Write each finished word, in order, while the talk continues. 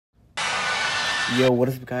Yo, what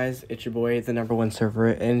is up guys? It's your boy, the #1 server,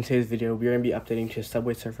 and in today's video, we're going to be updating to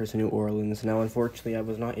Subway Surfers in New Orleans. Now, unfortunately, I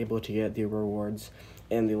was not able to get the rewards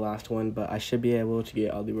in the last one, but I should be able to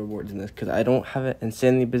get all the rewards in this, because I don't have an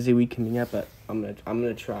insanely busy week coming up, but I'm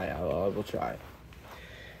gonna try. I will try.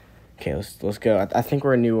 Okay, let's go. I think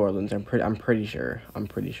we're in New Orleans. I'm pretty sure.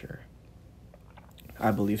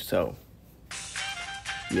 I believe so.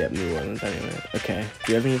 Yep, New Orleans, anyway. Okay.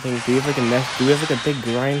 Do you have anything? Do you have like a big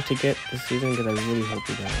grind to get this season? Because I really hope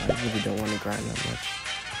we don't. I really don't want to grind that much.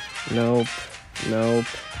 Nope.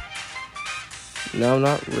 No,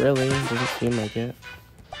 not really. Doesn't seem like it.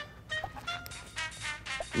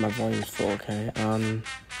 My volume's full, okay.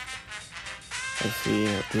 Let's see.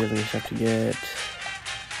 Do we have any stuff to get?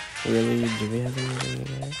 Really? Do we have anything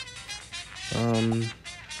to get?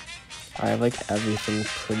 I have like everything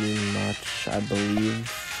pretty much, I believe.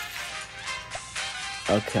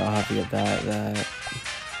 Okay, I'll have to get that.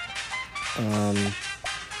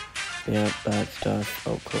 Yep, that stuff.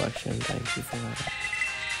 Oh, collection. Thank you for that.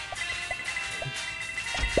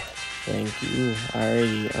 Thank you.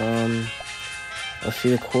 Alrighty. Let's see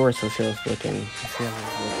the course. Let's see how it's looking. Let's see how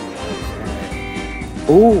it's looking.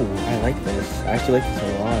 Oh, I like this. I actually like this a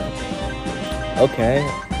lot. Okay.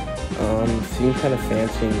 Seems kind of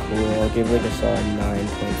fancy and cool. I'll give like a solid 9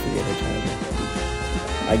 points for the other time.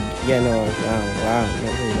 Wow,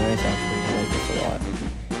 that's really nice actually. I like this a lot.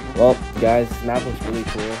 Well, guys, this map looks really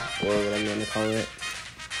cool, or what I'm gonna call it.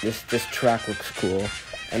 This track looks cool.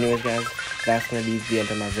 Anyways, guys, that's gonna be the end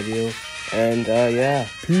of my video. And yeah,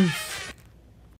 peace.